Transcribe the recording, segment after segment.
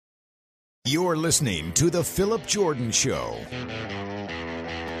You're listening to The Phillip Jordan Show.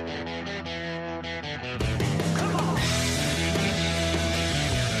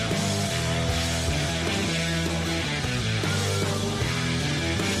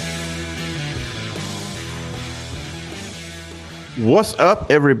 What's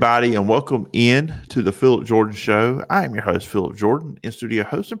up, everybody, and welcome in to the Phillip Jordan Show. I am your host, Phillip Jordan, in-studio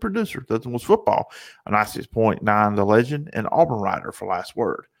host and producer of Dozen Was Football, a 96.9 The Legend and Auburn writer for Last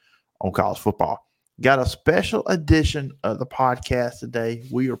Word on college football. Got a special edition of the podcast today.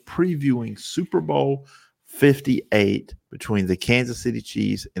 We are previewing Super Bowl 58 between the Kansas City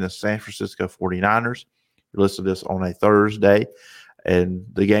Chiefs and the San Francisco 49ers. You're listening to this on a Thursday, and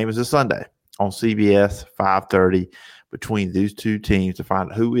the game is a Sunday on CBS, 5:30. Between these two teams to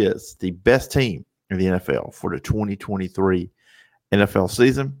find out who is the best team in the NFL for the 2023 NFL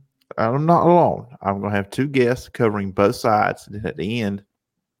season. I'm not alone. I'm going to have two guests covering both sides. And then at the end,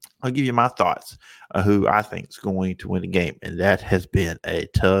 I'll give you my thoughts on who I think is going to win the game. And that has been a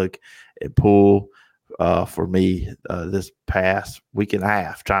tug and pull for me this past week and a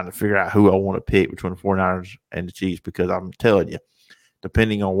half, trying to figure out who I want to pick between the 49ers and the Chiefs, because I'm telling you,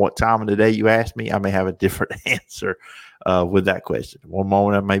 depending on what time of the day you ask me, I may have a different answer with that question. One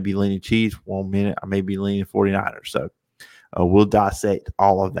moment I may be leaning Chiefs. 1 minute I may be leaning 49ers. So we'll dissect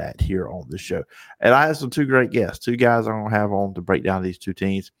all of that here on the show. And I have some two great guests, two guys I'm going to have on to break down these two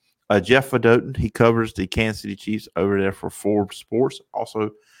teams. Jeff Fedotin, he covers the Kansas City Chiefs over there for Forbes Sports,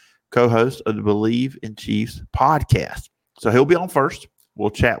 also co-host of the Bleav in Chiefs podcast. So he'll be on first.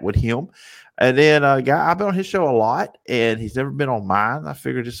 We'll chat with him. And then a guy, I've been on his show a lot, and he's never been on mine. I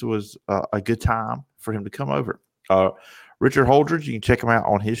figured this was a good time for him to come over. Richard Holdridge, you can check him out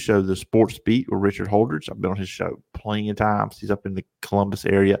on his show, The Sports Beat with Richard Holdridge. I've been on his show plenty of times. He's up in the Columbus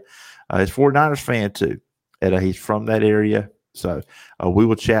area. He's a 49ers fan, too, and he's from that area. So we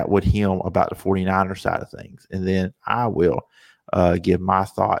will chat with him about the 49ers side of things, and then I will give my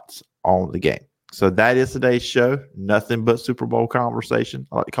thoughts on the game. So that is today's show. Nothing but Super Bowl conversation.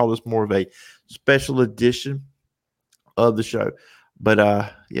 I like to call this more of a special edition of the show. But,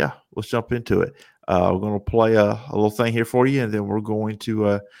 yeah, let's jump into it. We're going to play a little thing here for you, and then we're going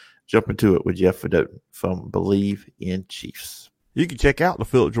to jump into it with Jeff Fedotin from Bleav in Chiefs. You can check out the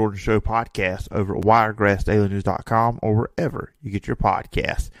Phillip Jordan Show podcast over at wiregrassdailynews.com or wherever you get your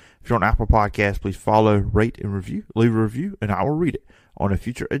podcasts. If you're on Apple Podcasts, please follow, rate, and review. Leave a review, and I will read it on a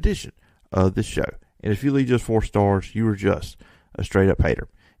future edition of the show. And if you leave just 4 stars, you are just a straight up hater.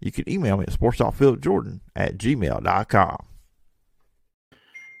 You can email me at sports.phillipjordan@gmail.com.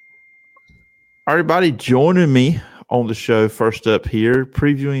 Everybody joining me on the show first up here,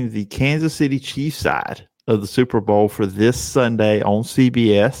 previewing the Kansas City Chiefs side of the Super Bowl for this Sunday on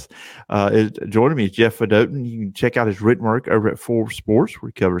CBS. Joining me is Jeff Fedotin. You can check out his written work over at Forbes Sports, where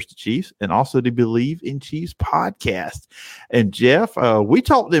he covers the Chiefs, and also the Bleav in Chiefs podcast. And Jeff, we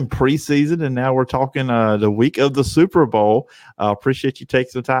talked in preseason, and now we're talking the week of the Super Bowl. Appreciate you taking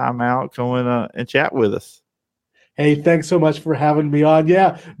some time out, coming and chat with us. Hey, thanks so much for having me on.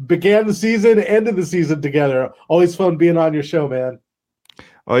 Yeah, began the season, ended the season together. Always fun being on your show, man.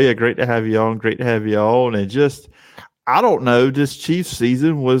 Oh, yeah, great to have you on. Great to have you on. And just, I don't know, this Chiefs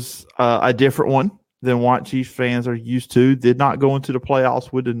season was a different one than what Chiefs fans are used to. Did not go into the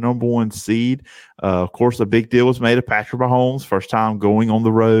playoffs with the number 1 seed. Of course, a big deal was made of Patrick Mahomes, first time going on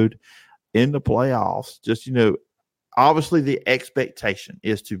the road in the playoffs. Just, you know, obviously the expectation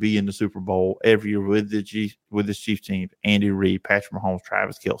is to be in the Super Bowl every year with this Chiefs team. Andy Reid, Patrick Mahomes,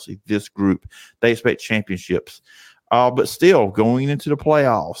 Travis Kelce, this group. They expect championships. But still, going into the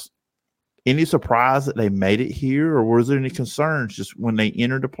playoffs, any surprise that they made it here, or was there any concerns just when they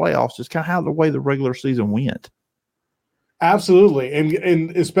entered the playoffs, just kind of how the way the regular season went? Absolutely,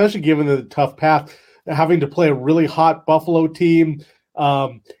 and especially given the tough path, having to play a really hot Buffalo team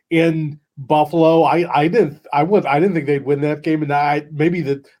in Buffalo, I didn't think they'd win that game, and maybe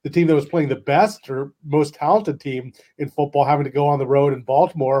the team that was playing the best or most talented team in football having to go on the road in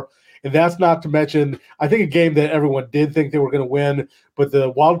Baltimore. And that's not to mention, I think, a game that everyone did think they were going to win, but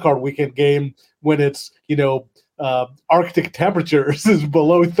the wild card weekend game, when it's, Arctic temperatures is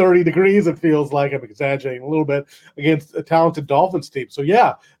below 30 degrees, it feels like, I'm exaggerating a little bit, against a talented Dolphins team. So,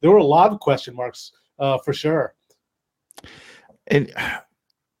 yeah, there were a lot of question marks for sure. And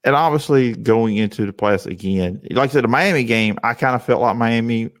obviously going into the playoffs again, like I said, the Miami game, I kind of felt like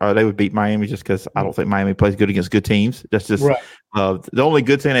Miami, they would beat Miami just because I don't think Miami plays good against good teams. That's just right. The only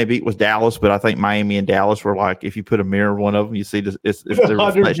good team they beat was Dallas, but I think Miami and Dallas were like, if you put a mirror in one of them, you see it's the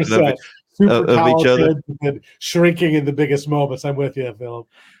reflection of each other. Shrinking in the biggest moments. I'm with you, Phillip.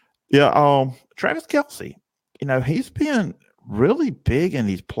 Yeah, Travis Kelce, he's been really big in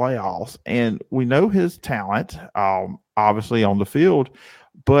these playoffs, and we know his talent, obviously on the field,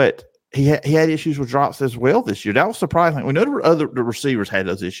 but he had issues with drops as well this year. That was surprising. We know the receivers had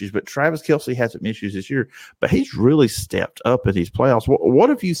those issues, but Travis Kelce had some issues this year. But he's really stepped up in these playoffs. What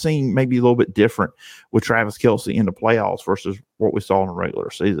have you seen maybe a little bit different with Travis Kelce in the playoffs versus what we saw in the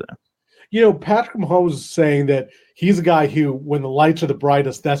regular season? Patrick Mahomes is saying that he's a guy who, when the lights are the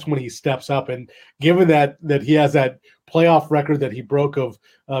brightest, that's when he steps up. And given that he has that playoff record that he broke of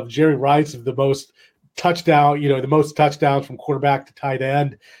Jerry Rice of the most the most touchdowns from quarterback to tight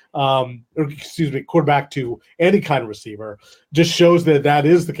end, quarterback to any kind of receiver, just shows that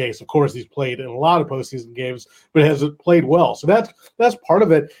is the case. Of course, he's played in a lot of postseason games, but hasn't played well. So that's part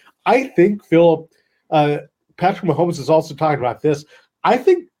of it. I think, Phil, Patrick Mahomes is also talking about this. I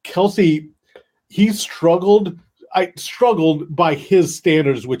think Kelce, he struggled by his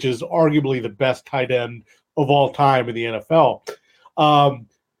standards, which is arguably the best tight end of all time in the NFL.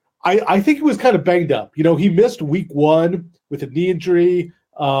 I think he was kind of banged up. He missed week 1 with a knee injury,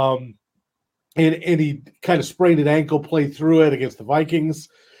 and he kind of sprained an ankle, played through it against the Vikings.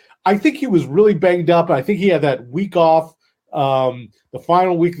 I think he was really banged up. I think he had that week off, the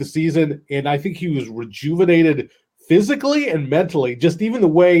final week of the season, and I think he was rejuvenated physically and mentally, just even the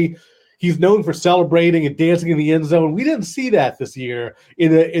way he's known for celebrating and dancing in the end zone. We didn't see that this year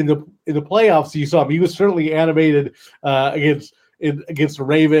in the playoffs. You saw him. He was certainly animated against the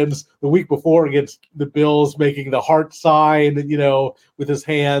Ravens, the week before against the Bills, making the heart sign, with his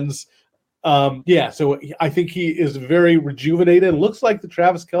hands. So I think he is very rejuvenated and looks like the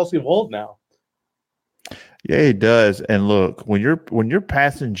Travis Kelce of old now. Yeah, he does. And look, when you're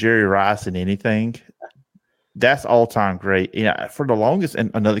passing Jerry Rice in anything, that's all time great. For the longest,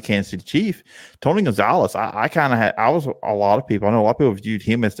 and another Kansas City Chief, Tony Gonzalez. I was a lot of people. I know a lot of people viewed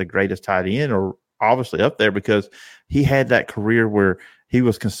him as the greatest tight end, or obviously up there, because he had that career where he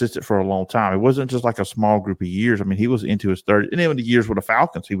was consistent for a long time. It wasn't just like a small group of years. I mean, he was into his 30s, and then the years with the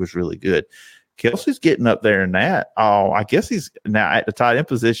Falcons, he was really good. Kelce's getting up there in that. I guess he's now at the tight end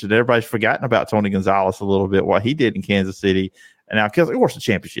position. Everybody's forgotten about Tony Gonzalez a little bit, what he did in Kansas City. And now Kelce, of course, the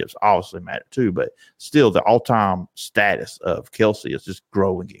championships obviously matter too, but still the all-time status of Kelce is just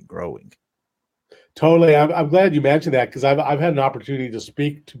growing and growing. Totally. I'm glad you mentioned that, because I've had an opportunity to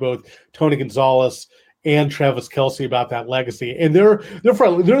speak to both Tony Gonzalez and Travis Kelce about that legacy. And they're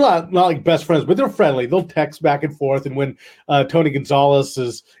friendly. They're not like best friends, but they're friendly. They'll text back and forth. And when Tony Gonzalez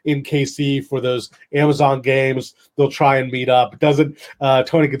is in KC for those Amazon games, they'll try and meet up. Doesn't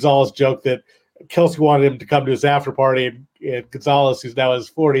Tony Gonzalez joke that Kelce wanted him to come to his after party, and Gonzalez, who's now in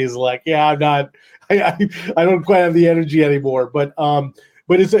his 40s, is like, yeah, I'm not, I don't quite have the energy anymore. But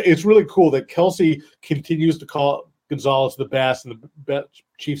it's really cool that Kelce continues to call Gonzalez the best and the best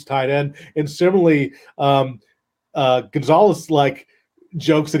Chiefs tight end. And similarly, Gonzalez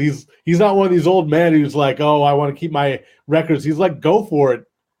jokes that he's not one of these old men who's like, oh, I want to keep my records. He's like, go for it,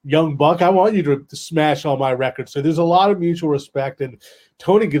 young buck. I want you to smash all my records. So there's a lot of mutual respect. And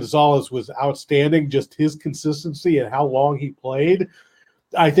Tony Gonzalez was outstanding, just his consistency and how long he played.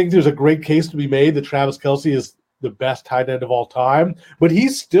 I think there's a great case to be made that Travis Kelce is the best tight end of all time, but he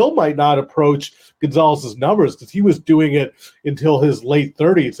still might not approach Gonzalez's numbers, because he was doing it until his late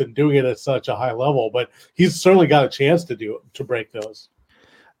 30s and doing it at such a high level. But he's certainly got a chance to break those.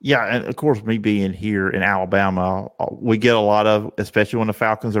 Yeah, and of course, me being here in Alabama, we get a lot of, especially when the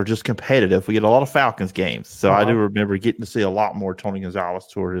Falcons are just competitive, we get a lot of Falcons games. So I do remember getting to see a lot more Tony Gonzalez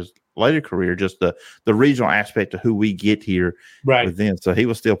toward his later career, just the regional aspect of who we get here with them. So he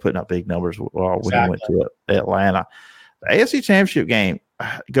was still putting up big numbers when he went to Atlanta. The AFC Championship game,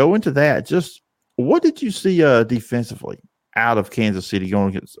 go into that. Just what did you see defensively out of Kansas City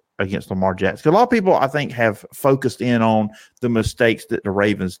going against Lamar Jackson? A lot of people, I think, have focused in on the mistakes that the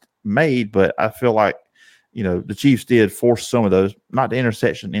Ravens made, but I feel like, the Chiefs did force some of those, not the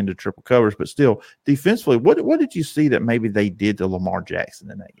interception into triple covers, but still defensively. What did you see that maybe they did to Lamar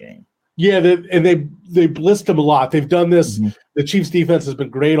Jackson in that game? Yeah, they blitzed him a lot. They've done this. Mm-hmm. The Chiefs defense has been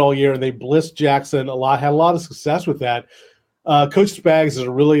great all year, and they blitzed Jackson a lot, had a lot of success with that. Coach Spags is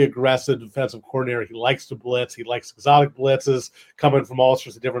a really aggressive defensive coordinator. He likes to blitz. He likes exotic blitzes coming from all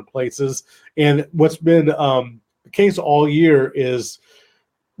sorts of different places. And what's been the case all year is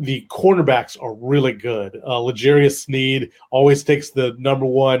the cornerbacks are really good. L'Jarius Sneed always takes the number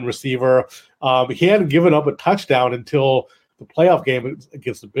one receiver. He hadn't given up a touchdown until the playoff game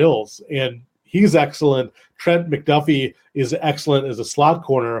against the Bills, and he's excellent. Trent McDuffie is excellent as a slot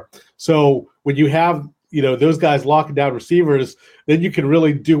corner. So when you have those guys locking down receivers, then you can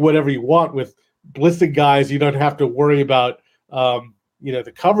really do whatever you want with blitzing guys. You don't have to worry about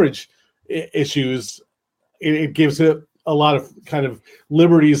the coverage issues. It gives a lot of kind of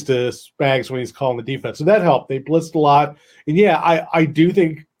liberties to Spags when he's calling the defense. So that helped. They blitzed a lot. And yeah, I do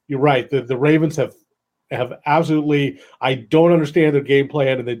think you're right. The Ravens have absolutely, I don't understand their game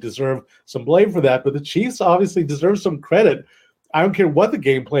plan, and they deserve some blame for that. But the Chiefs obviously deserve some credit. I don't care what the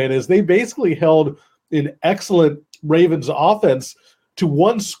game plan is. They basically held an excellent Ravens offense to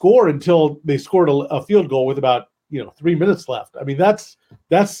one score until they scored a field goal with about 3 minutes left. I mean, that's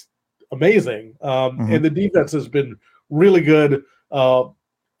amazing. And the defense has been really good all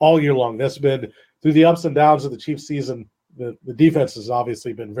year long. That's been through the ups and downs of the Chiefs season. The defense has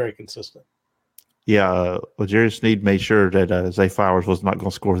obviously been very consistent. Yeah, Jerry Sneed made sure that Zay Flowers was not going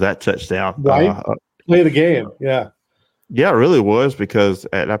to score that touchdown. Right? Play the game, yeah. Yeah, it really was, because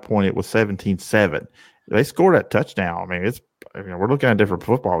at that point it was 17-7. They scored that touchdown. I mean, we're looking at a different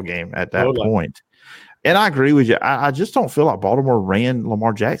football game at that point. And I agree with you. I just don't feel like Baltimore ran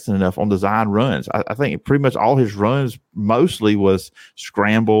Lamar Jackson enough on design runs. I think pretty much all his runs mostly was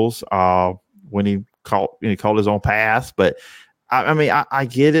scrambles when he called his own pass. But I mean, I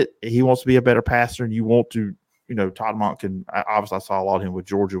get it. He wants to be a better passer, and you want to, Todd Monken. Obviously, I saw a lot of him with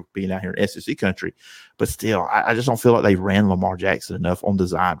Georgia being out here in SEC country. But still, I just don't feel like they ran Lamar Jackson enough on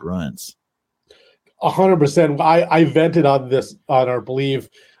designed runs. 100%. I vented on this on our Bleav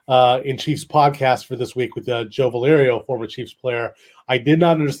in Chiefs podcast for this week with Joe Valerio, former Chiefs player. I did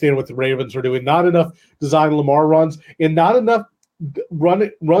not understand what the Ravens were doing. Not enough design Lamar runs, and not enough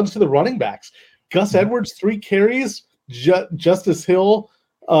runs to the running backs. Gus Edwards, 3 carries. Justice Hill,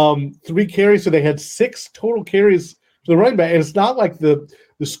 3 carries. So they had 6 total carries for the running back. And it's not like the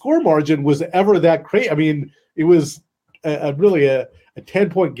score margin was ever that great. I mean, it was really a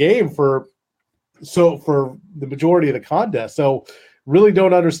 10-point game for the majority of the contest. So really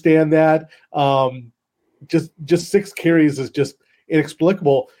don't understand that. Just 6 carries is just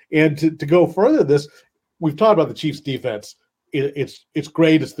inexplicable. And to go further this, we've talked about the Chiefs defense. It's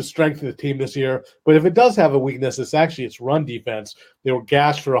great. It's the strength of the team this year. But if it does have a weakness, it's run defense. They were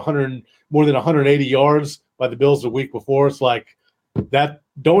gashed for more than 180 yards by the Bills the week before. It's like that.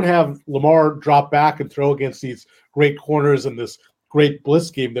 Don't have Lamar drop back and throw against these great corners and this great blitz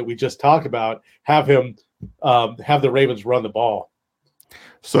scheme that we just talked about. Have him have the Ravens run the ball.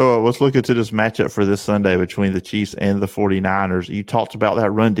 So let's look into this matchup for this Sunday between the Chiefs and the 49ers. You talked about that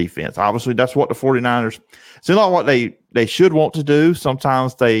run defense. Obviously, that's what the 49ers – it's not what they should want to do.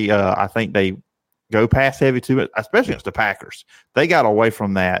 Sometimes I think they go pass heavy too much, especially against the Packers. They got away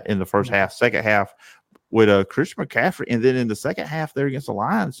from that in the first half. Second half with Christian McCaffrey. And then in the second half there against the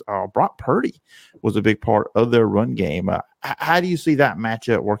Lions, Brock Purdy was a big part of their run game. How do you see that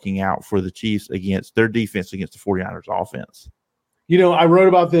matchup working out for the Chiefs against their defense against the 49ers offense? I wrote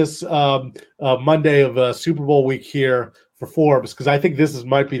about this Monday of Super Bowl week here for Forbes, because I think this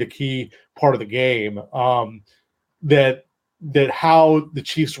might be the key part of the game, that how the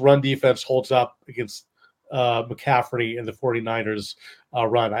Chiefs' run defense holds up against McCaffrey and the 49ers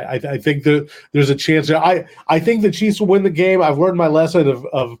run. I think there's a chance there. I think the Chiefs will win the game. I've learned my lesson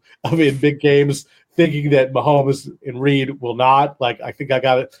of in big games thinking that Mahomes and Reed will not. I think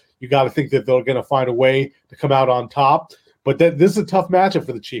you got to think that they're going to find a way to come out on top. But this is a tough matchup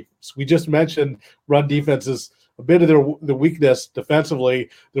for the Chiefs. We just mentioned run defense is a bit of their weakness defensively.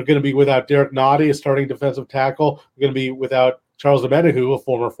 They're going to be without Derek Nottie, a starting defensive tackle. They're going to be without Charles Omenihu, a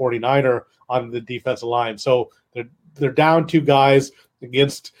former 49er, on the defensive line. So they're down 2 guys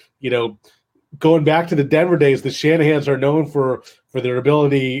against, going back to the Denver days. The Shanahans are known for their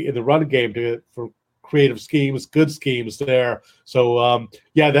ability in the run game for creative schemes, good schemes there. So,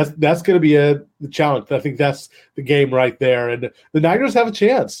 that's going to be the challenge. I think that's the game right there. And the Niners have a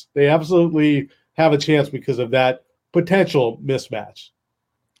chance. They absolutely have a chance because of that potential mismatch.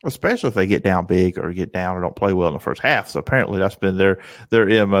 Especially if they get down big or get down or don't play well in the first half. So apparently that's been their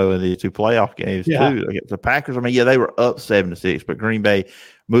MO in the 2 playoff games too. The Packers, they were up 7-6, but Green Bay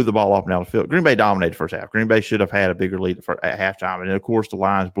moved the ball up and down the field. Green Bay dominated the first half. Green Bay should have had a bigger lead at halftime. And then, of course, the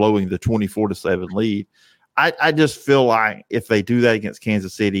Lions blowing the 24-7 lead. I just feel like if they do that against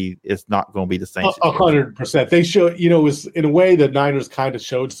Kansas City, it's not going to be the same. 100%. They showed, it was in a way the Niners kind of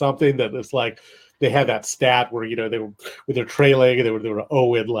showed something that it's like they had that stat where, they were with their trailing and they were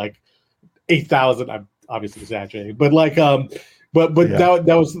in 8,000. I'm obviously exaggerating, but that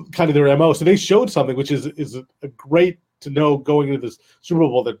was kind of their MO. So they showed something, which is a great to know going into this Super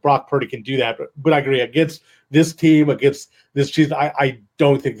Bowl that Brock Purdy can do that. But I agree, against this team, against this Chiefs, I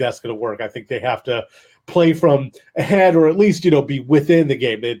don't think that's going to work. I think they have to play from ahead, or at least be within the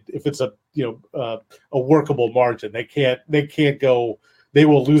game. If it's a workable margin, they can't go. They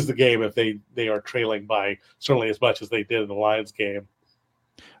will lose the game if they are trailing by certainly as much as they did in the Lions game.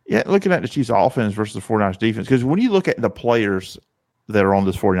 Yeah, looking at the Chiefs offense versus the 49ers defense, because when you look at the players that are on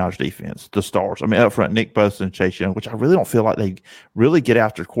this 49ers defense, the stars, I mean, up front, Nick Bosa and Chase Young, which I really don't feel like they really get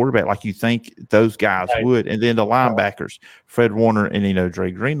after quarterback like you think those guys Right. would. And then the linebackers, Fred Warner and,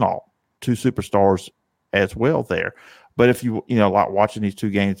 Dre Greenlaw, two superstars as well there. But if like watching these two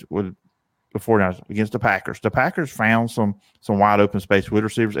games with the 49ers against the Packers found some wide open space with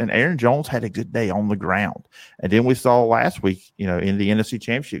receivers, and Aaron Jones had a good day on the ground. And then we saw last week, in the NFC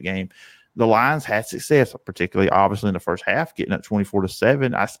Championship game, the Lions had success, particularly obviously in the first half, getting up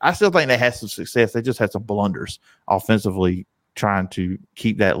 24-7. I still think they had some success. They just had some blunders offensively trying to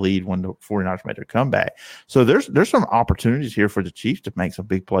keep that lead when the 49ers made their comeback. So there's some opportunities here for the Chiefs to make some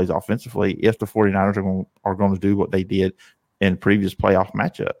big plays offensively if the 49ers are going to do what they did in previous playoff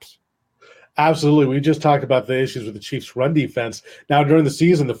matchups. Absolutely. We just talked about the issues with the Chiefs' run defense. Now, during the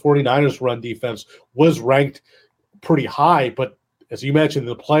season, the 49ers' run defense was ranked pretty high, but as you mentioned,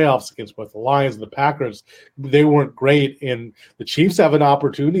 in the playoffs against both the Lions and the Packers, they weren't great, and the Chiefs have an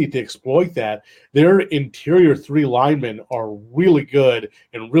opportunity to exploit that. Their interior three linemen are really good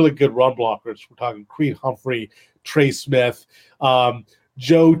and really good run blockers. We're talking Creed Humphrey, Trey Smith, Joe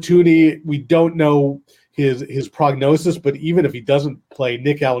Thuney. We don't know his prognosis, but even if he doesn't play,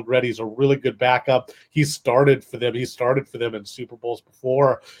 Nick Allegretti is a really good backup. He started for them in Super Bowls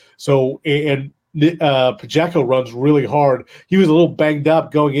before. So, and Pacheco runs really hard. He was a little banged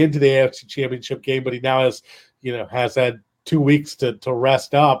up going into the AFC Championship game, but he now has had 2 weeks to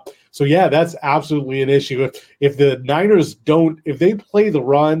rest up. So yeah, that's absolutely an issue. If the Niners if they play the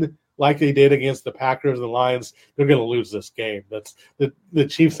run like they did against the Packers and the Lions, they're going to lose this game. That's the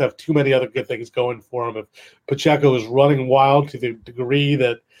Chiefs have too many other good things going for them. If Pacheco is running wild to the degree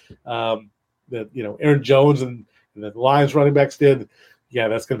that Aaron Jones and the Lions running backs did, yeah,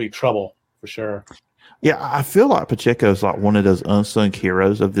 that's going to be trouble for sure. Yeah, I feel like Pacheco is like one of those unsung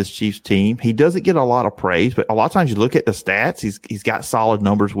heroes of this Chiefs team. He doesn't get a lot of praise, but a lot of times you look at the stats, he's got solid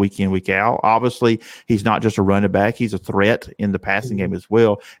numbers week in, week out. Obviously, he's not just a running back. He's a threat in the passing game as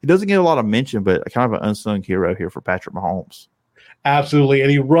well. He doesn't get a lot of mention, but kind of an unsung hero here for Patrick Mahomes. Absolutely, and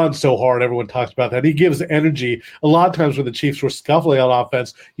he runs so hard. Everyone talks about that. He gives energy. A lot of times when the Chiefs were scuffling on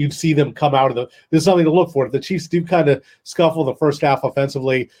offense, you'd see them come out of there's something to look for. If the Chiefs do kind of scuffle the first half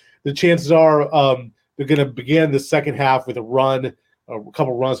offensively, the chances are they're going to begin the second half with a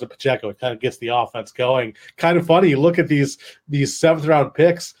couple runs to Pacheco. It kind of gets the offense going. Kind of funny. You look at these seventh round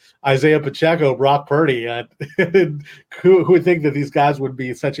picks, Isaiah Pacheco, Brock Purdy. Who would think that these guys would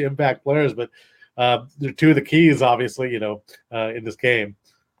be such impact players? But they're two of the keys, obviously, in this game.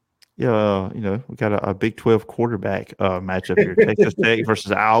 Yeah, we got a Big 12 quarterback matchup here: Texas Tech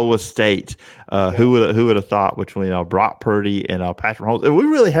versus Iowa State. Who would have thought between Brock Purdy and Patrick Mahomes? And we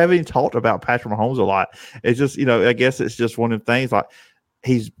really haven't even talked about Patrick Mahomes a lot. It's just, I guess it's just one of the things. Like,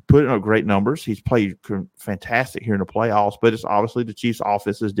 he's putting up great numbers. He's played fantastic here in the playoffs, but it's obviously the Chiefs'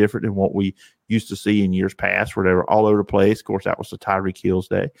 offense is different than what we used to see in years past, where they were all over the place. Of course, that was the Tyreek Hill's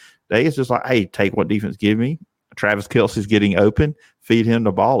day. It's just like, hey, take what defense give me. Travis Kelce's getting open, feed him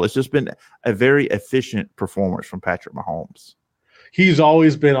the ball. It's just been a very efficient performance from Patrick Mahomes. He's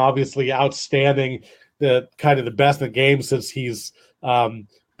always been obviously outstanding, the kind of the best in the game since he's been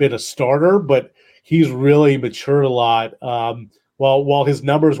a starter, but he's really matured a lot. While his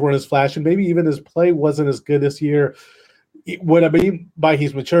numbers weren't as flashy, maybe even his play wasn't as good this year. What I mean by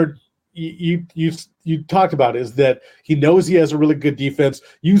he's matured, you talked about is that he knows he has a really good defense.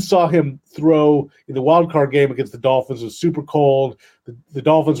 You saw him throw in the wild card game against the Dolphins. It was super cold. The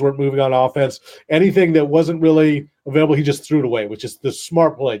Dolphins weren't moving on offense. Anything that wasn't really available, he just threw it away, which is the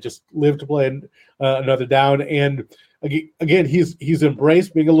smart play. Just live to play another down. And again, he's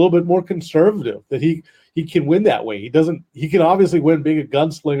embraced being a little bit more conservative, that he can win that way. He can obviously win being a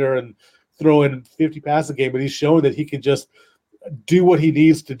gunslinger and throw in 50 passes a game, but he's shown that he can just do what he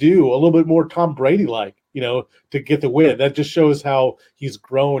needs to do, a little bit more Tom Brady-like, to get the win. That just shows how he's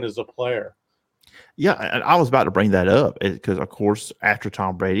grown as a player. Yeah, and I was about to bring that up because, of course, after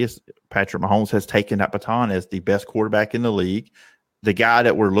Tom Brady, Patrick Mahomes has taken that baton as the best quarterback in the league. The guy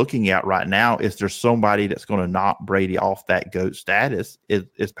that we're looking at right now, is there somebody that's going to knock Brady off that GOAT status,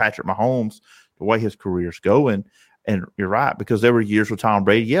 is Patrick Mahomes, the way his career's going. And you're right, because there were years with Tom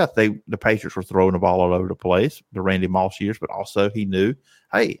Brady. Yeah, the Patriots were throwing the ball all over the place, the Randy Moss years, but also he knew,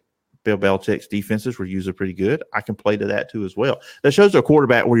 hey, Bill Belichick's defenses were usually pretty good. I can play to that too as well. That shows a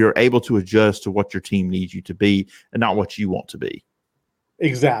quarterback where you're able to adjust to what your team needs you to be and not what you want to be.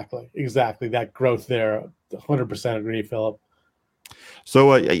 Exactly. That growth there, 100% agree, Phillip.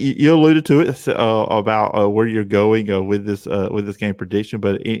 So you alluded to it about where you're going with this game prediction,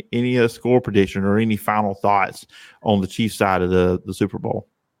 but any score prediction or any final thoughts on the Chiefs side of the Super Bowl?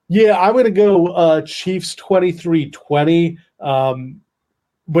 Yeah, I'm going to go Chiefs 23-20.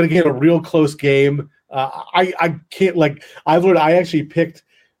 But again, a real close game. I can't I've learned. I actually picked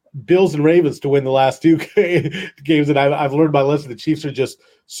Bills and Ravens to win the last two games, and I've learned my lesson. The Chiefs are just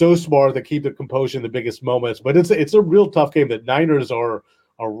so smart to keep the composure in the biggest moments. But it's a real tough game. The Niners are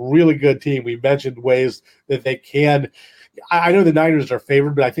a really good team. We mentioned ways that they can. I know the Niners are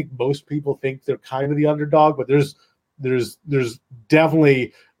favored, but I think most people think they're kind of the underdog. But there's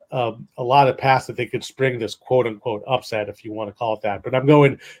definitely a lot of paths that they could spring this quote unquote upset, if you want to call it that. But I'm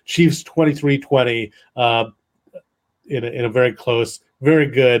going Chiefs 23-20 in a very close, very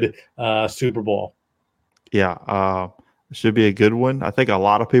good Super Bowl. Yeah, it should be a good one. I think a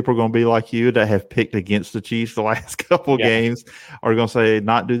lot of people are going to be like you that have picked against the Chiefs the last couple games are going to say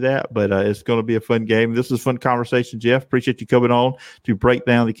not do that, but it's going to be a fun game. This is a fun conversation, Jeff. Appreciate you coming on to break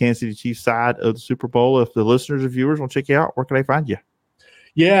down the Kansas City Chiefs side of the Super Bowl. If the listeners or viewers want to check you out, where can they find you?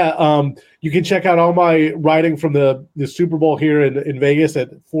 Yeah, you can check out all my writing from the Super Bowl here in Vegas at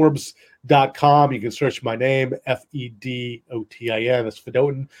Forbes.com. You can search my name, Fedotin. That's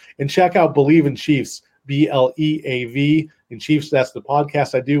Fedotin. And check out Bleav in Chiefs, Bleav in Chiefs. That's the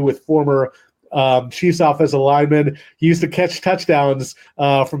podcast I do with former Chiefs offensive lineman. He used to catch touchdowns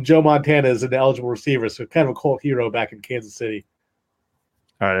from Joe Montana as an eligible receiver, so kind of a cult hero back in Kansas City.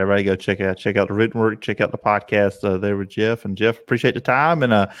 All right, everybody go check out the written work, check out the podcast there with Jeff. And Jeff, appreciate the time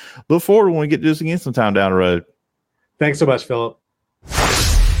and look forward when we get to do this again sometime down the road. Thanks so much, Phillip.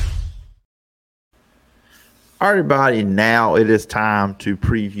 All right, everybody, now it is time to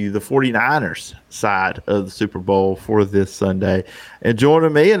preview the 49ers side of the Super Bowl for this Sunday. And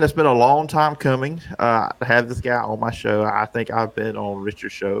joining me, and it's been a long time coming, to have this guy on my show. I think I've been on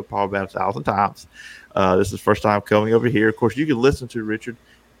Richard's show probably about 1,000 times. This is the first time coming over here. Of course, you can listen to Richard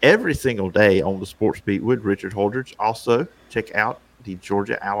every single day on the Sports Beat with Richard Holdridge. Also, check out the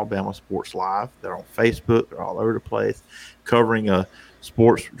Georgia-Alabama Sports Live. They're on Facebook. They're all over the place covering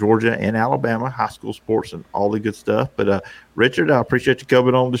sports, Georgia and Alabama, high school sports, and all the good stuff. But Richard, I appreciate you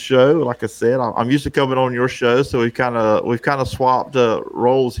coming on the show. Like I said, I'm used to coming on your show, so we've kind of swapped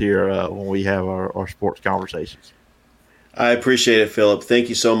roles here when we have our sports conversations. I appreciate it, Phillip. Thank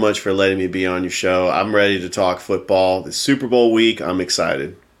you so much for letting me be on your show. I'm ready to talk football. It's Super Bowl week. I'm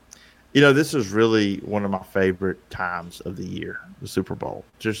excited. You know, this is really one of my favorite times of the year, the Super Bowl.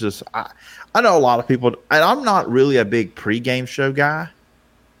 I know a lot of people, and I'm not really a big pregame show guy,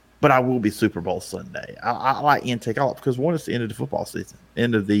 but I will be Super Bowl Sunday. I like intake all because one, it's the end of the football season,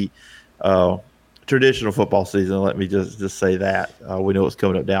 end of the traditional football season. Let me just say that. We know it's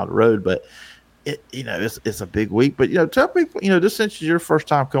coming up down the road, but it's a big week. But tell people, this since it's your first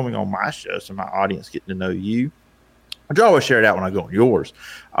time coming on my show, so my audience getting to know you. I always share it out when I go on yours.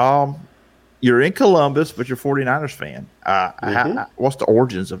 You're in Columbus, but you're a 49ers fan. What's the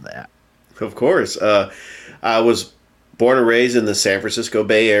origins of that? Of course. I was born and raised in the San Francisco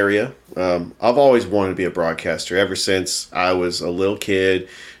Bay Area. I've always wanted to be a broadcaster ever since I was a little kid,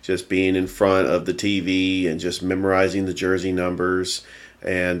 just being in front of the TV and just memorizing the jersey numbers.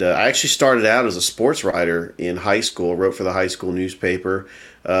 And I actually started out as a sports writer in high school, wrote for the high school newspaper.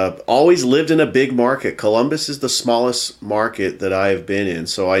 Always lived in a big market. Columbus is the smallest market that I have been in,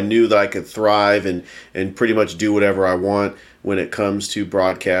 so I knew that I could thrive and pretty much do whatever I want when it comes to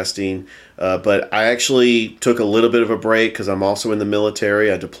broadcasting. But I actually took a little bit of a break because I'm also in the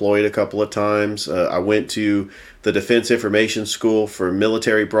military. I deployed a couple of times. I went to the Defense Information School for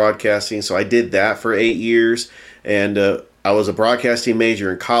military broadcasting, so I did that for 8 years. And I was a broadcasting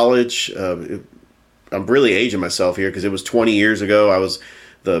major in college. I'm really aging myself here because it was 20 years ago. I was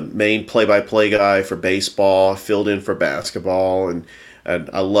the main play-by-play guy for baseball, filled in for basketball, and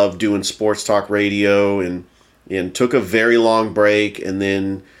I loved doing sports talk radio and took a very long break. And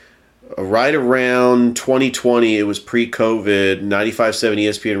then right around 2020, it was pre-COVID, 95.7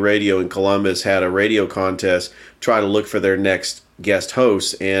 ESPN Radio in Columbus had a radio contest trying to look for their next guest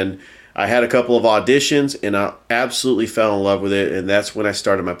host. And I had a couple of auditions, and I absolutely fell in love with it, and that's when I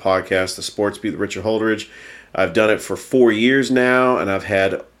started my podcast, The Sports Beat with Richard Holdridge. I've done it for 4 years now, and I've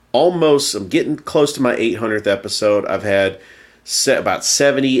had I'm getting close to my 800th episode. I've had about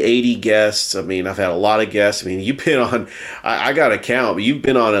 70, 80 guests. I mean, I've had a lot of guests. I mean, you've been on, I got to count, but you've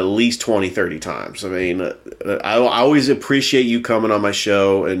been on at least 20, 30 times. I mean, I always appreciate you coming on my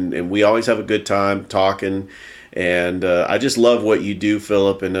show, and we always have a good time talking. And I just love what you do,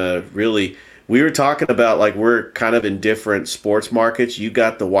 Phillip. And really, we were talking about we're kind of in different sports markets. You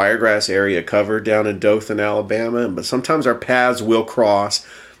got the Wiregrass area covered down in Dothan, Alabama, but sometimes our paths will cross.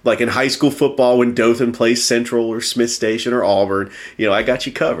 Like in high school football when Dothan plays Central or Smith Station or Auburn, I got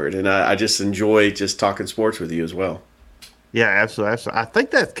you covered. And I just enjoy just talking sports with you as well. Yeah, absolutely, absolutely. I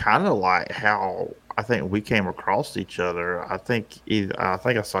think that's kind of like how I think we came across each other. I think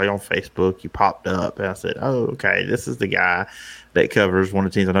I saw you on Facebook. You popped up, and I said, "Oh, okay, this is the guy that covers one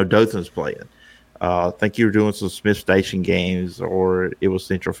of the teams I know Dothan's playing." I think you were doing some Smith Station games, or it was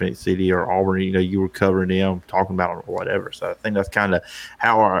Central Phoenix City or Auburn. You were covering them, talking about them or whatever. So I think that's kind of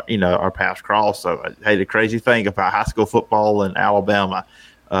how our paths crossed. So hey, the crazy thing about high school football in Alabama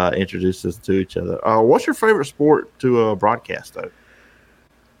introduced us to each other. What's your favorite sport to broadcast, though?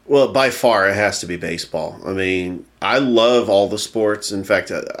 Well, by far, it has to be baseball. I mean, I love all the sports. In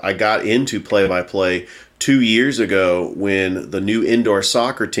fact, I got into play-by-play 2 years ago when the new indoor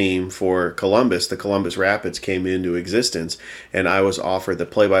soccer team for Columbus, the Columbus Rapids, came into existence, and I was offered the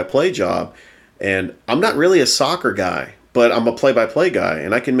play-by-play job. And I'm not really a soccer guy, but I'm a play-by-play guy,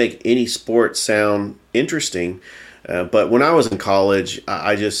 and I can make any sport sound interesting. But when I was in college,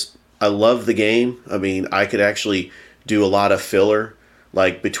 I love the game. I mean, I could actually do a lot of filler.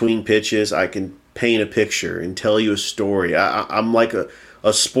 Like between pitches, I can paint a picture and tell you a story. I'm like a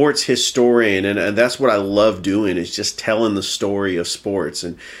sports historian, and that's what I love doing, is just telling the story of sports.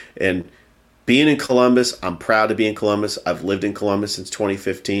 And being in Columbus, I'm proud to be in Columbus. I've lived in Columbus since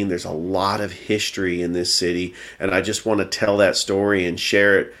 2015. There's a lot of history in this city, and I just want to tell that story and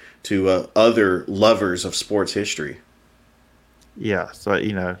share it to other lovers of sports history. Yeah,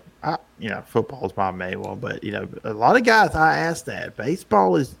 so football is my main one, but a lot of guys I ask that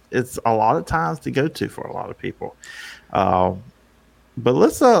baseball it's a lot of times to go to for a lot of people. But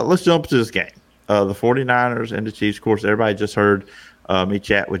let's jump to this game. The 49ers and the Chiefs. Of course, everybody just heard me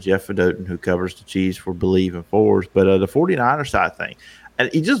chat with Jeff Fedotin, who covers the Chiefs for Bleav and Forbes. But the 49ers side thing,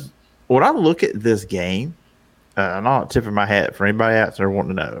 and when I look at this game, I'm not tipping my hat for anybody out there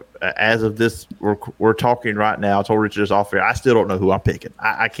wanting to know. As of this, we're talking right now. I told Richard this off here. I still don't know who I'm picking.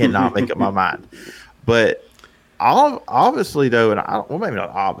 I cannot make up my mind. But obviously, though, maybe not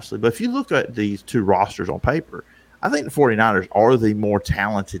obviously, but if you look at these two rosters on paper, I think the 49ers are the more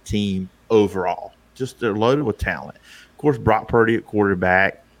talented team overall. Just they're loaded with talent. Of course, Brock Purdy at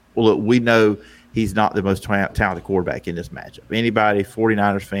quarterback. Well, look, we know he's not the most talented quarterback in this matchup. Anybody,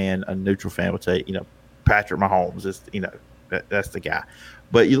 49ers fan, a neutral fan would say, Patrick Mahomes is, that's the guy.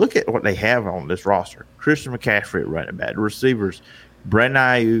 But you look at what they have on this roster: Christian McCaffrey at running back, receivers, Brandon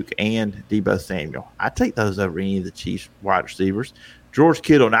Ayuk and Deebo Samuel. I take those over any of the Chiefs wide receivers. George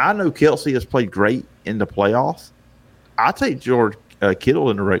Kittle. Now I know Kelce has played great in the playoffs. I take George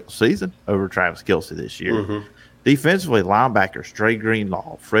Kittle in the regular season over Travis Kelce this year. Mm-hmm. Defensively, linebackers, Trey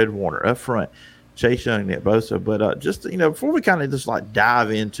Greenlaw, Fred Warner up front. Chase Young, Nick Bosa. But before we kind of just dive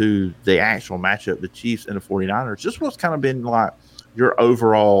into the actual matchup, the Chiefs and the 49ers, just what's kind of been like your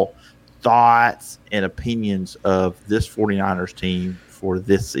overall thoughts and opinions of this 49ers team for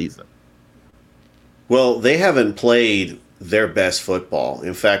this season? Well, they haven't played their best football.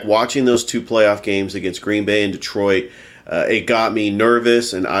 In fact, watching those two playoff games against Green Bay and Detroit, it got me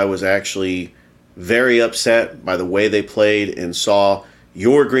nervous, and I was actually very upset by the way they played and saw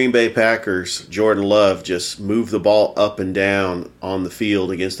your Green Bay Packers, Jordan Love, just move the ball up and down on the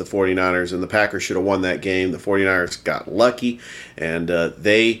field against the 49ers, and the Packers should have won that game. The 49ers got lucky, and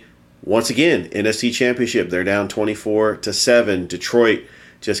they, once again, NFC Championship, they're down 24-7. Detroit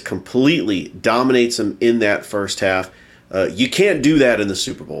just completely dominates them in that first half. You can't do that in the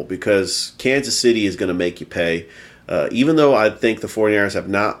Super Bowl because Kansas City is going to make you pay. Even though I think the 49ers have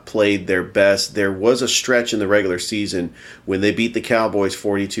not played their best, there was a stretch in the regular season when they beat the Cowboys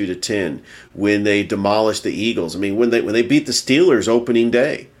 42-10, when they demolished the Eagles. I mean, when they beat the Steelers opening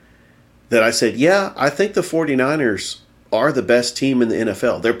day, that I said, yeah, I think the 49ers are the best team in the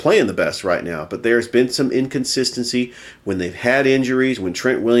NFL. They're playing the best right now, but there's been some inconsistency when they've had injuries, when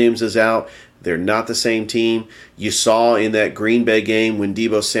Trent Williams is out. They're not the same team. You saw in that Green Bay game when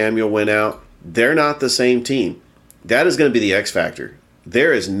Deebo Samuel went out, they're not the same team. That is going to be the X factor.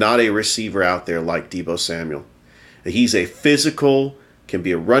 There is not a receiver out there like Deebo Samuel. He's a physical, can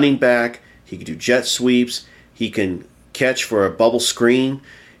be a running back. He can do jet sweeps. He can catch for a bubble screen.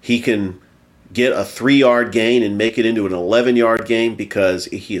 He can get a 3-yard gain and make it into an 11-yard gain because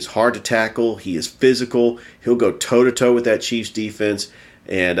he is hard to tackle. He is physical. He'll go toe-to-toe with that Chiefs defense.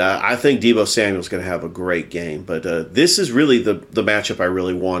 And I think Deebo Samuel's going to have a great game. But this is really the matchup I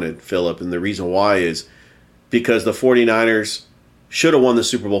really wanted, Phillip. And the reason why is because the 49ers should have won the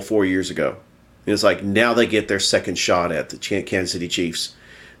Super Bowl 4 years ago. And it's like now they get their second shot at the Kansas City Chiefs.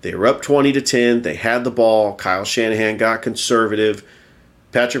 They were up 20-10. They had the ball. Kyle Shanahan got conservative.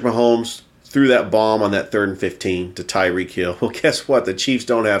 Patrick Mahomes threw that bomb on that 3rd and 15 to Tyreek Hill. Well, guess what? The Chiefs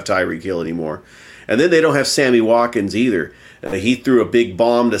don't have Tyreek Hill anymore. And then they don't have Sammy Watkins either. He threw a big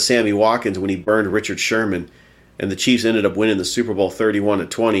bomb to Sammy Watkins when he burned Richard Sherman. and the Chiefs ended up winning the Super Bowl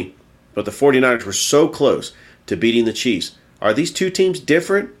 31-20. But the 49ers were so close to beating the Chiefs. Are these two teams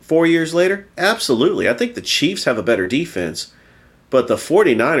different 4 years later? Absolutely. I think the Chiefs have a better defense, but the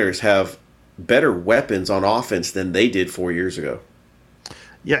 49ers have better weapons on offense than they did 4 years ago.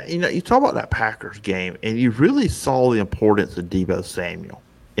 Yeah, you talk about that Packers game, and you really saw the importance of Deebo Samuel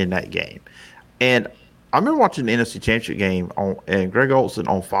in that game. And I remember watching the NFC Championship game, and Greg Olsen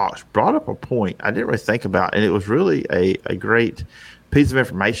on Fox brought up a point I didn't really think about, and it was really a great piece of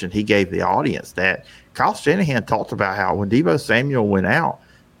information he gave the audience, that Kyle Shanahan talked about how when Deebo Samuel went out,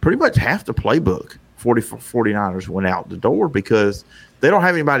 pretty much half the playbook 49ers went out the door because they don't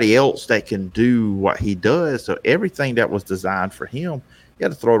have anybody else that can do what he does. So everything that was designed for him, you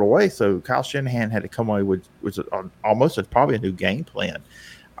had to throw it away. So Kyle Shanahan had to come away with almost probably a new game plan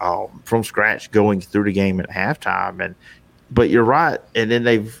from scratch going through the game at halftime. But you're right. And then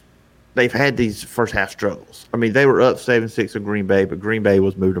they've had these first half struggles. I mean, they were up 7-6 on Green Bay, but Green Bay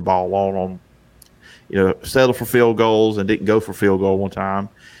was moving the ball on, settled for field goals and didn't go for field goal one time.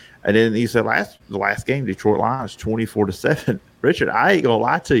 And then you said the last game, Detroit Lions 24-7. Richard, I ain't gonna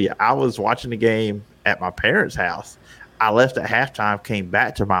lie to you. I was watching the game at my parents' house. I left at halftime, came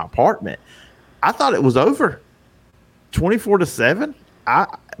back to my apartment. I thought it was over, 24-7.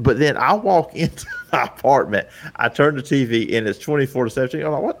 But then I walk into my apartment. I turn the TV and it's 24-17.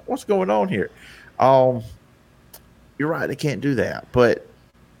 I'm like, what's going on here? You're right, they can't do that. But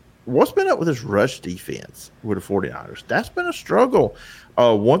what's been up with this rush defense with the 49ers? That's been a struggle.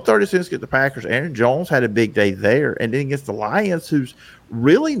 136 against the Packers. Aaron Jones had a big day there. And then against the Lions, who's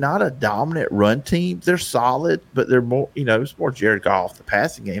really not a dominant run team. They're solid, but they're more, it's more Jared Goff, the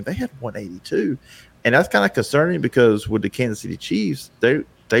passing game. They had 182. And that's kind of concerning because with the Kansas City Chiefs,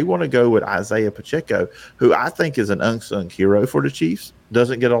 they want to go with Isaiah Pacheco, who I think is an unsung hero for the Chiefs.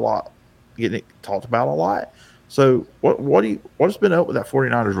 Doesn't getting talked about a lot. So what's been up with that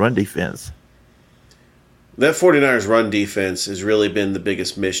 49ers run defense? That 49ers run defense has really been the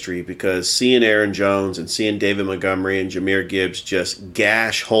biggest mystery because seeing Aaron Jones and seeing David Montgomery and Jahmyr Gibbs just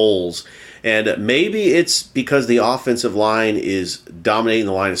gash holes. And maybe it's because the offensive line is dominating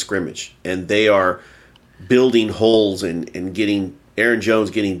the line of scrimmage and they are building holes and getting Aaron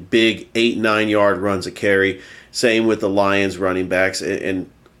Jones getting big 8-9 yard runs a carry. Same with the Lions running backs. And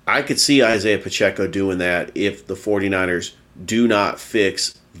I could see Isaiah Pacheco doing that if the 49ers do not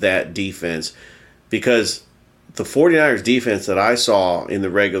fix that defense. Because the 49ers defense that I saw in the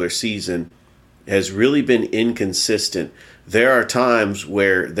regular season has really been inconsistent. There are times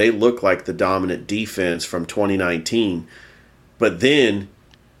where they look like the dominant defense from 2019, but then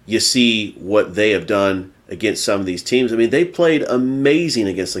you see what they have done against some of these teams. I mean, they played amazing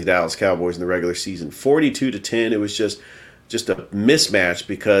against the Dallas Cowboys in the regular season, 42-10. It was just a mismatch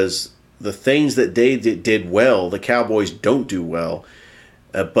because the things that they did well, the Cowboys don't do well.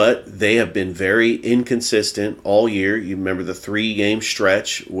 But they have been very inconsistent all year. You remember the 3-game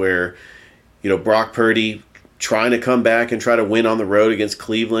stretch where, Brock Purdy trying to come back and try to win on the road against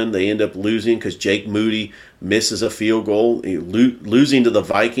Cleveland. They end up losing because Jake Moody misses a field goal. Losing to the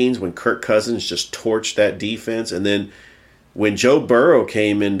Vikings when Kirk Cousins just torched that defense. And then when Joe Burrow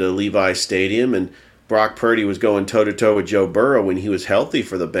came into Levi Stadium and Brock Purdy was going toe-to-toe with Joe Burrow when he was healthy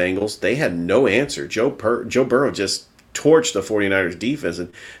for the Bengals, they had no answer. Joe Burrow just torch the 49ers defense,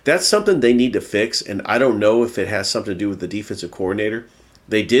 and that's something they need to fix. And I don't know if it has something to do with the defensive coordinator.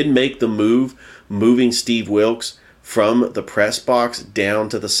 They did make the move, moving Steve Wilks from the press box down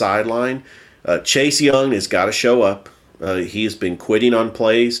to the sideline. Chase Young has got to show up. He has been quitting on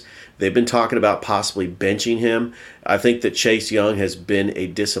plays. They've been talking about possibly benching him. I think that Chase Young has been a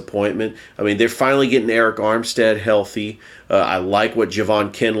disappointment. I mean, they're finally getting Eric Armstead healthy. I like what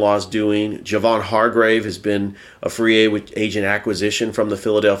Javon Kinlaw's doing. Javon Hargrave has been a free agent acquisition from the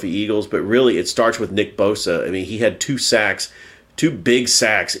Philadelphia Eagles, but really it starts with Nick Bosa. I mean, he had 2 big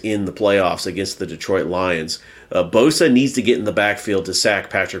sacks in the playoffs against the Detroit Lions. Bosa needs to get in the backfield to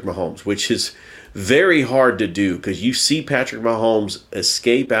sack Patrick Mahomes, which is very hard to do because you see Patrick Mahomes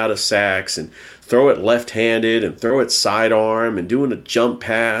escape out of sacks and throw it left-handed and throw it sidearm and doing a jump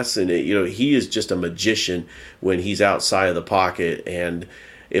pass. And, he is just a magician when he's outside of the pocket. And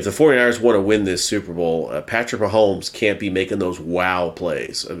if the 49ers want to win this Super Bowl, Patrick Mahomes can't be making those wow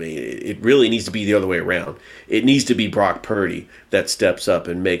plays. I mean, it really needs to be the other way around. It needs to be Brock Purdy that steps up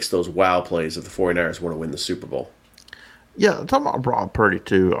and makes those wow plays if the 49ers want to win the Super Bowl. Yeah, talking about Brock Purdy,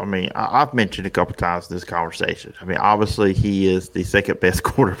 too. I mean, I've mentioned a couple times in this conversation. I mean, obviously, he is the second best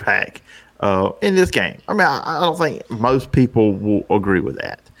quarterback in this game. I mean, I don't think most people will agree with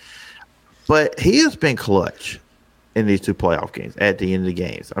that. But he has been clutch in these 2 playoff games at the end of the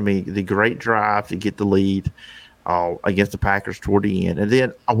games. I mean, the great drive to get the lead. against the Packers toward the end. And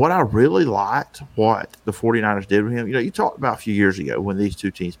then what I really liked, what the 49ers did with him, you talked about a few years ago when these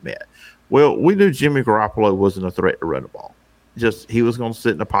two teams met. Well, we knew Jimmy Garoppolo wasn't a threat to run the ball. He was going to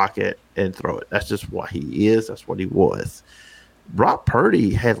sit in the pocket and throw it. That's just what he is. That's what he was. Brock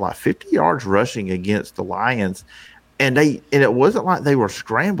Purdy had like 50 yards rushing against the Lions, and it wasn't like they were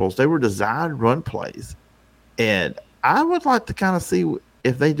scrambles. They were designed run plays. And I would like to kind of see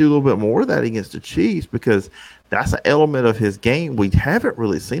if they do a little bit more of that against the Chiefs, because that's an element of his game we haven't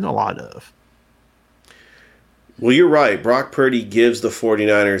really seen a lot of. Well, you're right. Brock Purdy gives the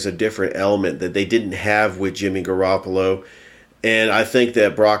 49ers a different element that they didn't have with Jimmy Garoppolo. And I think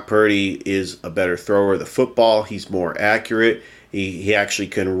that Brock Purdy is a better thrower of the football. He's more accurate. He actually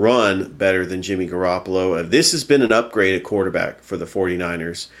can run better than Jimmy Garoppolo. This has been an upgraded quarterback for the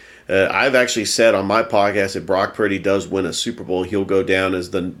 49ers. I've actually said on my podcast that Brock Purdy does win a Super Bowl, he'll go down as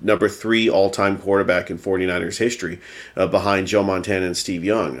the number 3 all-time quarterback in 49ers history, behind Joe Montana and Steve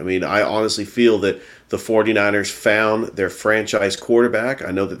Young. I mean, I honestly feel that the 49ers found their franchise quarterback.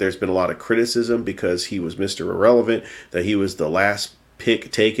 I know that there's been a lot of criticism because he was Mr. Irrelevant, that he was the last pick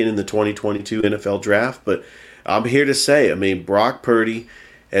taken in the 2022 NFL draft. But I'm here to say, I mean, Brock Purdy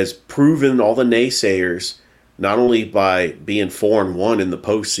has proven all the naysayers, not only by being 4-1 in the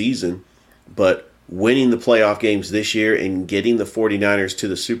postseason, but winning the playoff games this year and getting the 49ers to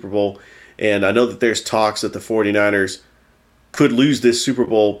the Super Bowl. And I know that there's talks that the 49ers could lose this Super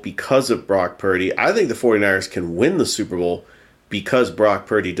Bowl because of Brock Purdy. I think the 49ers can win the Super Bowl because Brock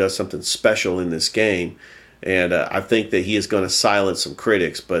Purdy does something special in this game. And I think that he is going to silence some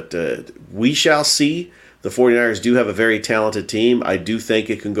critics. But we shall see. The 49ers do have a very talented team. I do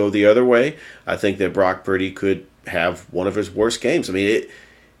think it can go the other way. I think that Brock Purdy could have one of his worst games. I mean,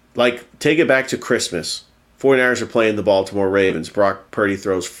 take it back to Christmas. 49ers are playing the Baltimore Ravens. Brock Purdy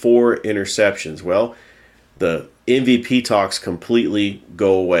throws 4 interceptions. Well, the MVP talks completely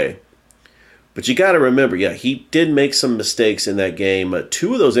go away. But you got to remember, he did make some mistakes in that game.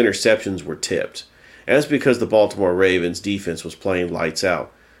 2 of those interceptions were tipped. And that's because the Baltimore Ravens defense was playing lights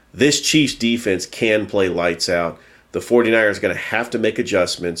out. This Chiefs defense can play lights out. The 49ers are going to have to make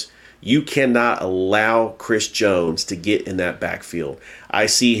adjustments. You cannot allow Chris Jones to get in that backfield. I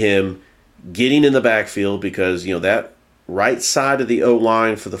see him getting in the backfield because, that right side of the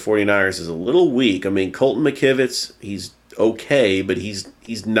O-line for the 49ers is a little weak. I mean, Colton McKivitz, he's okay, but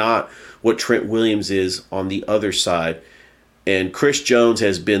he's not what Trent Williams is on the other side. And Chris Jones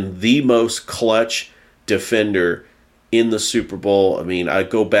has been the most clutch defender in the Super Bowl. I mean, I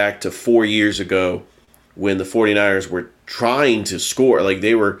go back to 4 years ago when the 49ers were trying to score. Like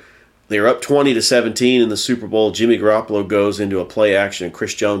they were up 20-17 in the Super Bowl. Jimmy Garoppolo goes into a play action and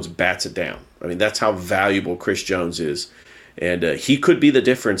Chris Jones bats it down. I mean, that's how valuable Chris Jones is. And he could be the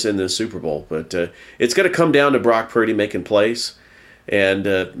difference in this Super Bowl. But it's going to come down to Brock Purdy making plays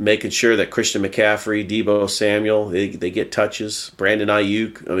and making sure that Christian McCaffrey, Deebo Samuel, they get touches. Brandon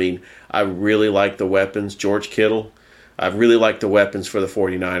Ayuk. I mean, I really like the weapons. George Kittle. I really like the weapons for the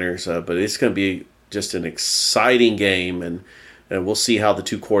 49ers, but it's going to be just an exciting game, and we'll see how the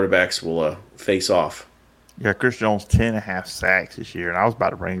 2 quarterbacks will face off. Yeah, Chris Jones 10.5 sacks this year, and I was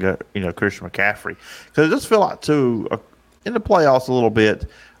about to bring up Christian McCaffrey, because I just feel like too in the playoffs a little bit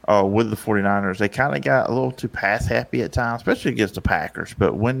with the 49ers, they kind of got a little too pass happy at times, especially against the Packers.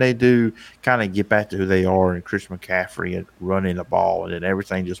 But when they do kind of get back to who they are and Christian McCaffrey and running the ball, and then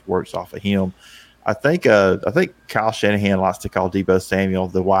everything just works off of him. I think Kyle Shanahan likes to call Deebo Samuel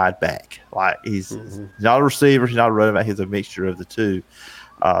the wide back. Like he's not a receiver, he's not a running back. He's a mixture of the two.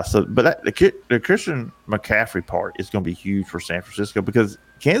 But the Christian McCaffrey part is going to be huge for San Francisco, because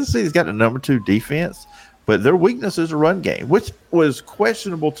Kansas City's got the number 2 defense, but their weakness is a run game, which was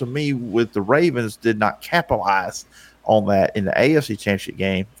questionable to me with the Ravens. Did not capitalize on that in the AFC Championship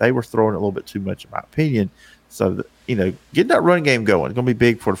game. They were throwing a little bit too much, in my opinion. So, getting that run game going is going to be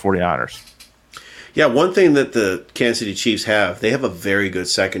big for the 49ers. Yeah, one thing that the Kansas City Chiefs have, they have a very good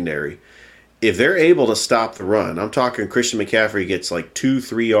secondary. If they're able to stop the run, I'm talking Christian McCaffrey gets like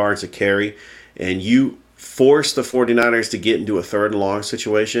 2-3 yards a carry, and you force the 49ers to get into a 3rd and long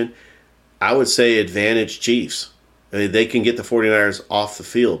situation, I would say advantage Chiefs. I mean, they can get the 49ers off the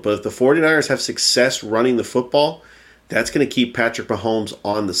field. But if the 49ers have success running the football, that's going to keep Patrick Mahomes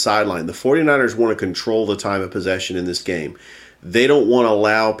on the sideline. The 49ers want to control the time of possession in this game. They don't want to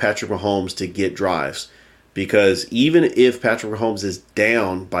allow Patrick Mahomes to get drives, because even if Patrick Mahomes is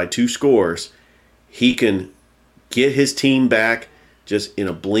down by 2 scores, he can get his team back just in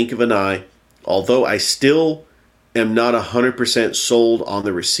a blink of an eye. Although I still am not 100% sold on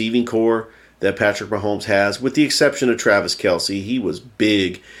the receiving core that Patrick Mahomes has, with the exception of Travis Kelce. He was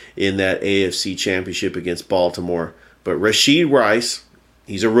big in that AFC Championship against Baltimore. But Rashid Rice,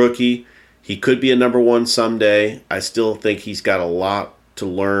 he's a rookie. He could be a number one someday. I still think he's got a lot to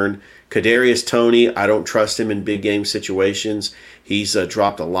learn. Kadarius Toney, I don't trust him in big game situations. He's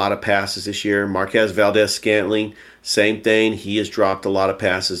dropped a lot of passes this year. Marquez Valdez-Scantling, same thing. He has dropped a lot of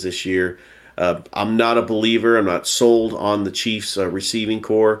passes this year. I'm not a believer. I'm not sold on the Chiefs' receiving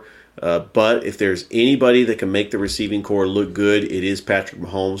core. But if there's anybody that can make the receiving core look good, it is Patrick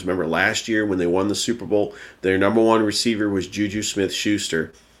Mahomes. Remember last year when they won the Super Bowl, their number one receiver was Juju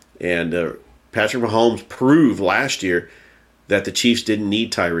Smith-Schuster. And Patrick Mahomes proved last year that the Chiefs didn't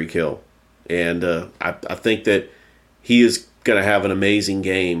need Tyreek Hill. And I think that he is going to have an amazing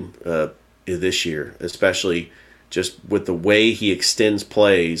game this year, especially just with the way he extends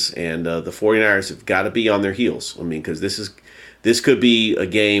plays. And the 49ers have got to be on their heels. I mean, because this could be a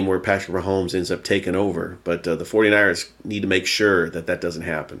game where Patrick Mahomes ends up taking over. But the 49ers need to make sure that doesn't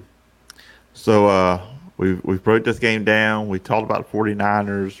happen. So we've broke this game down. We talked about the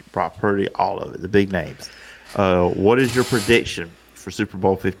 49ers, Brock Purdy, all of it, the big names. What is your prediction for Super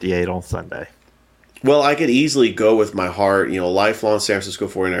Bowl 58 on Sunday? Well, I could easily go with my heart. Lifelong San Francisco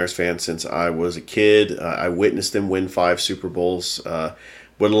 49ers fan since I was a kid. I witnessed them win 5 Super Bowls.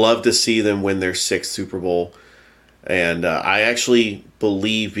 Would love to see them win their 6th Super Bowl. And I actually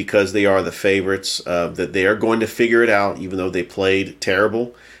believe, because they are the favorites, that they are going to figure it out, even though they played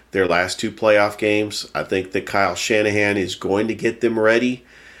terrible their last 2 playoff games. I think that Kyle Shanahan is going to get them ready.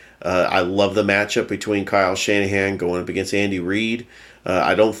 I love the matchup between Kyle Shanahan going up against Andy Reid.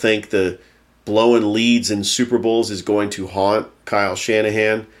 I don't think the blowing leads in Super Bowls is going to haunt Kyle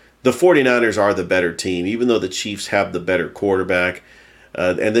Shanahan. The 49ers are the better team, even though the Chiefs have the better quarterback.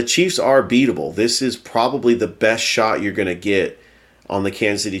 And the Chiefs are beatable. This is probably the best shot you're going to get on the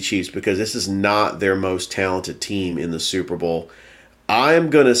Kansas City Chiefs, because this is not their most talented team in the Super Bowl. I'm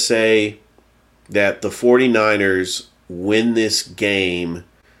going to say that the 49ers win this game,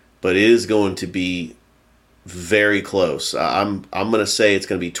 but it is going to be very close. I'm going to say it's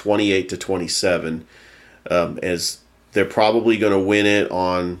going to be 28-27, as they're probably going to win it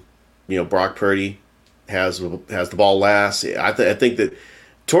on, Brock Purdy has the ball last. I think that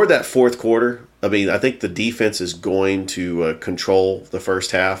toward that fourth quarter, I think the defense is going to control the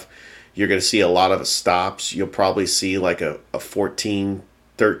first half. You're going to see a lot of stops. You'll probably see like a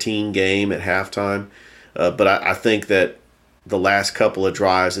 14-13 game at halftime. But I think that the last couple of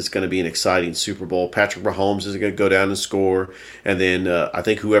drives, it's going to be an exciting Super Bowl. Patrick Mahomes is going to go down and score, and then I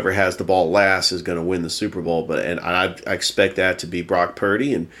think whoever has the ball last is going to win the Super Bowl. And I expect that to be Brock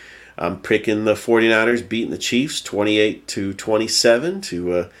Purdy, and I'm picking the 49ers beating the Chiefs 28-27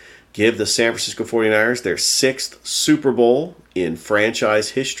 to give the San Francisco 49ers their 6th Super Bowl in franchise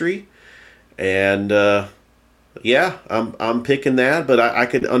history. And I'm picking that, but I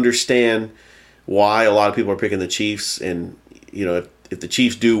could understand why a lot of people are picking the Chiefs. And if the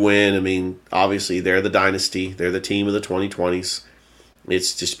Chiefs do win, obviously they're the dynasty. They're the team of the 2020s.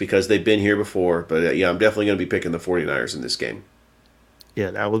 It's just because they've been here before. But, I'm definitely going to be picking the 49ers in this game.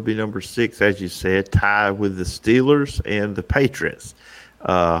 Yeah, that would be number 6, as you said, tied with the Steelers and the Patriots,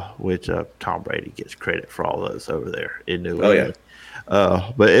 which Tom Brady gets credit for all those over there in New England.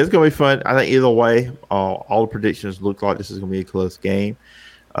 Yeah. But it's going to be fun. I think either way, all the predictions look like this is going to be a close game.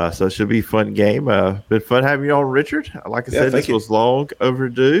 So it should be a fun game. Been fun having you on, Richard. Like I said, this was long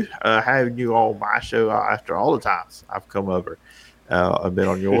overdue. Having you on my show after all the times I've come over. I've been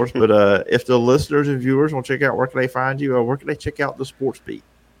on yours. But if the listeners and viewers want to check out, where can they find you? Where can they check out the Sports Beat?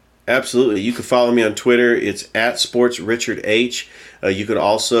 Absolutely. You can follow me on Twitter. It's @SportsRichardH. You can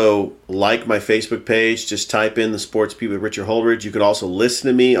also like my Facebook page. Just type in the Sports Beat with Richard Holdridge. You can also listen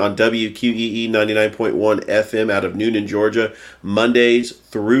to me on WQEE 99.1 FM out of Noonan, Georgia, Mondays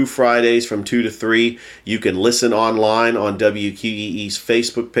through Fridays from 2 to 3. You can listen online on WQEE's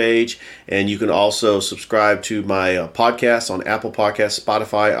Facebook page, and you can also subscribe to my podcast on Apple Podcasts,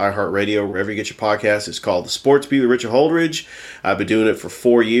 Spotify, iHeartRadio, wherever you get your podcasts. It's called the Sports Beat with Richard Holdridge. I've been doing it for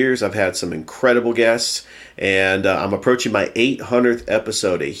 4 years. I've had some incredible guests, and I'm approaching my 800th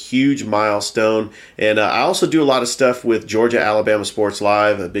episode, a huge milestone. And I also do a lot of stuff with Georgia Alabama Sports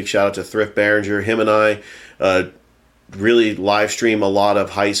Live. A big shout out to Thrift Behringer. Him and I really live stream a lot of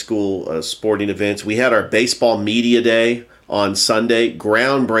high school sporting events. We had our baseball media day on Sunday,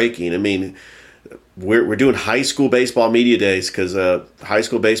 groundbreaking. We're doing high school baseball media days because high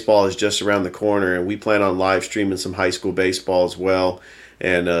school baseball is just around the corner, and we plan on live streaming some high school baseball as well.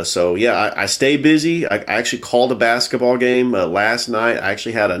 And so, yeah, I stay busy. I actually called a basketball game last night. I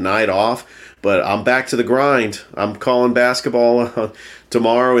actually had a night off, but I'm back to the grind. I'm calling basketball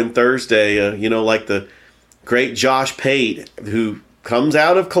tomorrow and Thursday. Like the great Josh Pate, who comes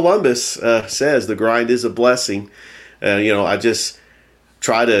out of Columbus, says the grind is a blessing. I just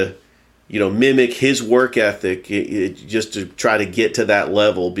try to, mimic his work ethic just to try to get to that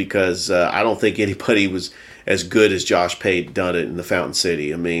level, because I don't think anybody was as good as Josh Pate done it in the Fountain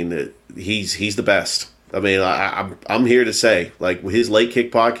City. I mean, he's the best. I mean, I'm here to say, like, with his Late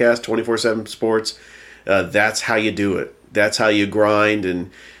Kick podcast, 24/7 Sports, that's how you do it. That's how you grind and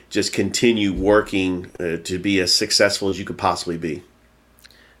just continue working to be as successful as you could possibly be.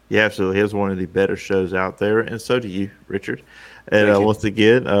 Yeah, absolutely. He has one of the better shows out there, and so do you, Richard. And once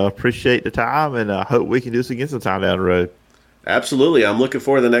again, appreciate the time, and I hope we can do this again sometime down the road. Absolutely. I'm looking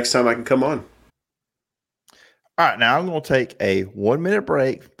forward to the next time I can come on. All right, now I'm going to take a 1-minute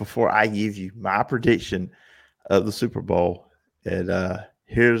break before I give you my prediction of the Super Bowl. And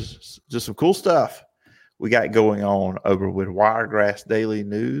here's just some cool stuff we got going on over with Wiregrass Daily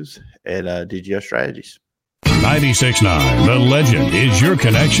News and DGO Strategies. 96.9 The Legend is your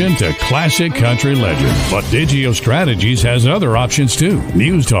connection to classic country legends. But Digio Strategies has other options too.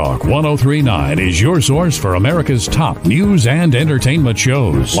 News Talk 103.9 is your source for America's top news and entertainment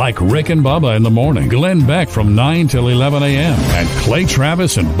shows, like Rick and Bubba in the morning, Glenn Beck from 9 till 11 a.m., and Clay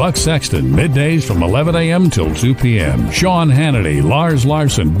Travis and Buck Sexton middays from 11 a.m. till 2 p.m. Sean Hannity, Lars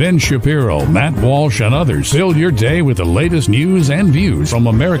Larson, Ben Shapiro, Matt Walsh, and others fill your day with the latest news and views from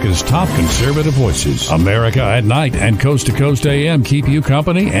America's top conservative voices. America at Night and Coast to Coast AM keep you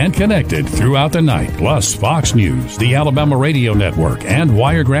company and connected throughout the night. Plus, Fox News, the Alabama Radio Network, and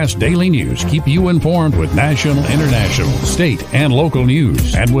Wiregrass Daily News keep you informed with national, international, state, and local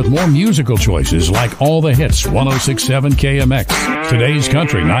news. And with more musical choices like All the Hits, 106.7 KMX, Today's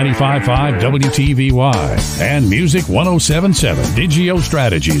Country, 95.5 WTVY, and Music 107.7. Digio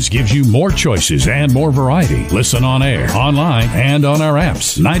Strategies gives you more choices and more variety. Listen on air, online, and on our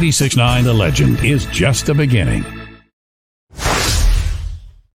apps. 96.9 The Legend is just the beginning. All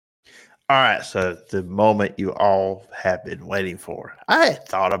right, so the moment you all have been waiting for. I had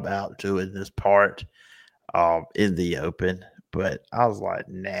thought about doing this part in the open, but I was like,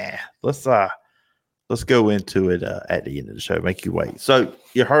 nah, let's go into it at the end of the show. Make you wait. So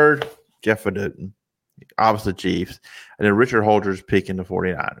you heard Jeff Fedotin, obviously Chiefs, and then Richard Holdridge picking the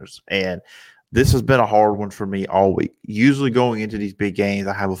 49ers. And this has been a hard one for me all week. Usually going into these big games,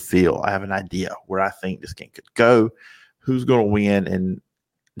 I have a feel. I have an idea where I think this game could go, who's going to win, and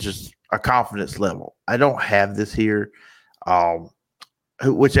just a confidence level. I don't have this here.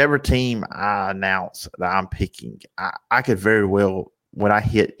 Whichever team I announce that I'm picking, I could very well, when I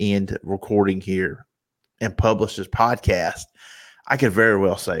hit end recording here and publish this podcast, I could very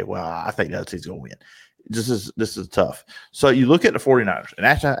well say, well, I think that team's going to win. This is tough. So you look at the 49ers, and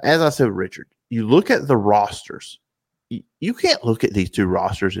actually, as I said, Richard, you look at the rosters. You can't look at these two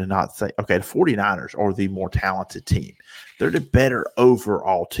rosters and not say, okay, the 49ers are the more talented team. They're the better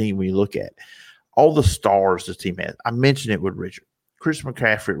overall team when you look at all the stars this team has. I mentioned it with Richard. Chris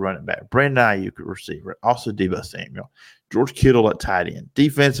McCaffrey running back, Brandon Ayuk at receiver, also Deebo Samuel, George Kittle at tight end.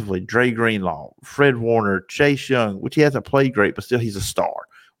 Defensively, Dre Greenlaw, Fred Warner, Chase Young, which he hasn't played great, but still he's a star.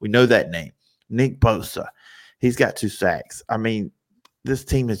 We know that name. Nick Bosa, he's got 2 sacks. I mean, this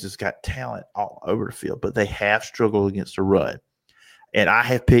team has just got talent all over the field, but they have struggled against the run. And I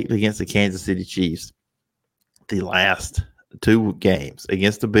have picked against the Kansas City Chiefs the last 2 games,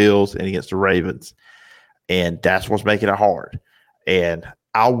 against the Bills and against the Ravens. And that's what's making it hard. And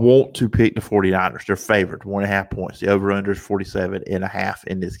I want to pick the 49ers. They're favored, 1.5 points. The over-under is 47.5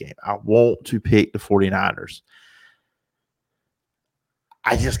 in this game. I want to pick the 49ers.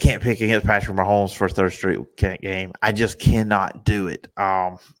 I just can't pick against Patrick Mahomes for a third straight game. I just cannot do it.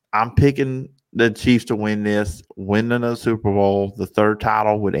 I'm picking the Chiefs to win this, win another Super Bowl, the 3rd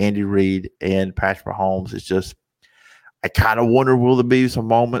title with Andy Reid and Patrick Mahomes. It's just, I kind of wonder, will there be some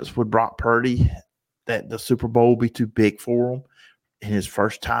moments with Brock Purdy that the Super Bowl will be too big for him in his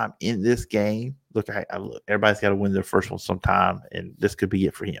first time in this game? Look, everybody's got to win their first one sometime, and this could be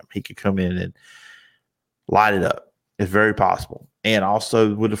it for him. He could come in and light it up. It's very possible. And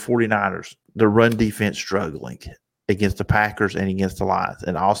also with the 49ers, the run defense struggling against the Packers and against the Lions,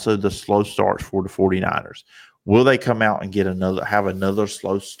 and also the slow starts for the 49ers. Will they come out and have another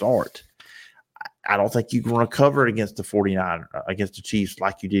slow start? I don't think you can recover against the 49ers, against the Chiefs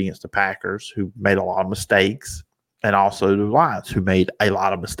like you did against the Packers, who made a lot of mistakes, and also the Lions, who made a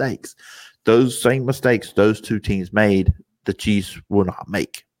lot of mistakes. Those same mistakes those 2 teams made, the Chiefs will not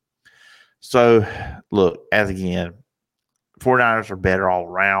make. So, look, as again, 49ers are better all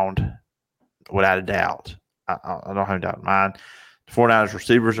around, without a doubt. I don't have a doubt in mind. The 49ers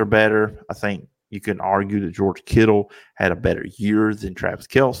receivers are better. I think you can argue that George Kittle had a better year than Travis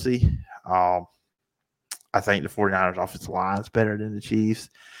Kelce. I think the 49ers offensive line is better than the Chiefs.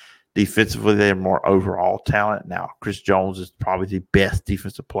 Defensively, they have more overall talent. Now, Chris Jones is probably the best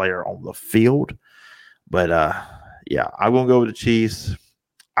defensive player on the field. But, yeah, I'm going to go with the Chiefs.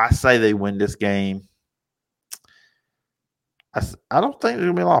 I say they win this game. I don't think there's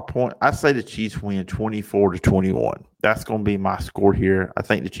going to be a lot of points. I say the Chiefs win 24-21. That's going to be my score here. I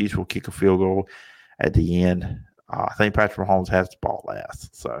think the Chiefs will kick a field goal at the end. I think Patrick Mahomes has the ball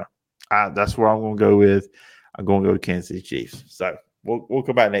last. So that's where I'm going to go with. I'm going to go to Kansas City Chiefs. So we'll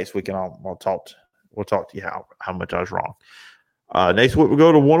come back next week and we'll talk to you how much I was wrong. Next week we'll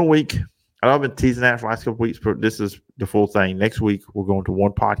go to one a week. I know I've been teasing that for the last couple of weeks, but this is the full thing. Next week we're going to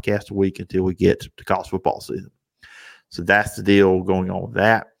one podcast a week until we get to college football season. So that's the deal going on with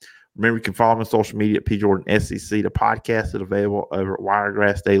that. Remember, you can follow me on social media at PJordan SEC. The podcast is available over at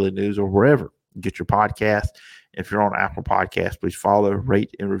Wiregrass Daily News or wherever you get your podcast. If you're on Apple Podcasts, please follow,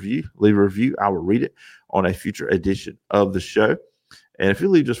 rate, and review. Leave a review. I will read it on a future edition of the show. And if you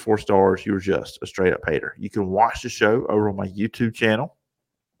leave just 4 stars, you're just a straight-up hater. You can watch the show over on my YouTube channel,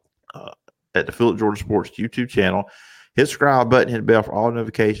 at the Phillip Jordan Sports YouTube channel. Hit the subscribe button, hit the bell for all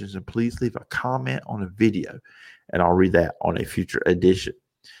notifications, and please leave a comment on the video, and I'll read that on a future edition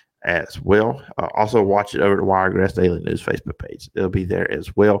as well. Also, watch it over the Wiregrass Daily News Facebook page. It'll be there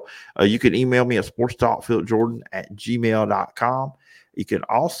as well. You can email me at sportstalkphilipjordan@gmail.com. You can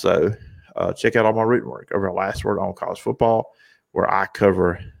also check out all my written work over at Last Word on College Football, where I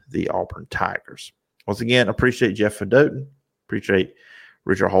cover the Auburn Tigers. Once again, appreciate Jeff Fedotin. Appreciate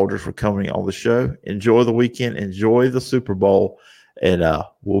Richard Holdridge for coming on the show. Enjoy the weekend. Enjoy the Super Bowl. And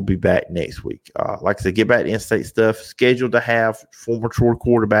we'll be back next week. Like I said, get back to in-state stuff. Scheduled to have former Troy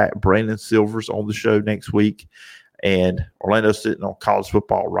quarterback Brandon Silvers on the show next week. And Orlando sitting on college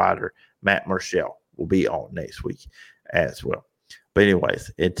football writer Matt Marshall will be on next week as well. But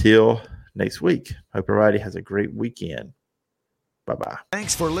anyways, until next week, hope everybody has a great weekend. Bye-bye.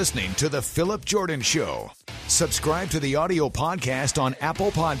 Thanks for listening to The Phillip Jordan Show. Subscribe to the audio podcast on Apple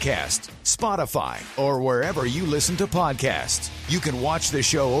Podcasts, Spotify, or wherever you listen to podcasts. You can watch the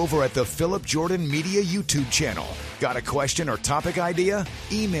show over at the Phillip Jordan Media YouTube channel. Got a question or topic idea?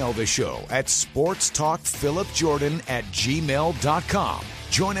 Email the show at sportstalkphilipjordan@gmail.com.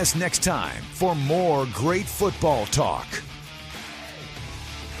 Join us next time for more great football talk.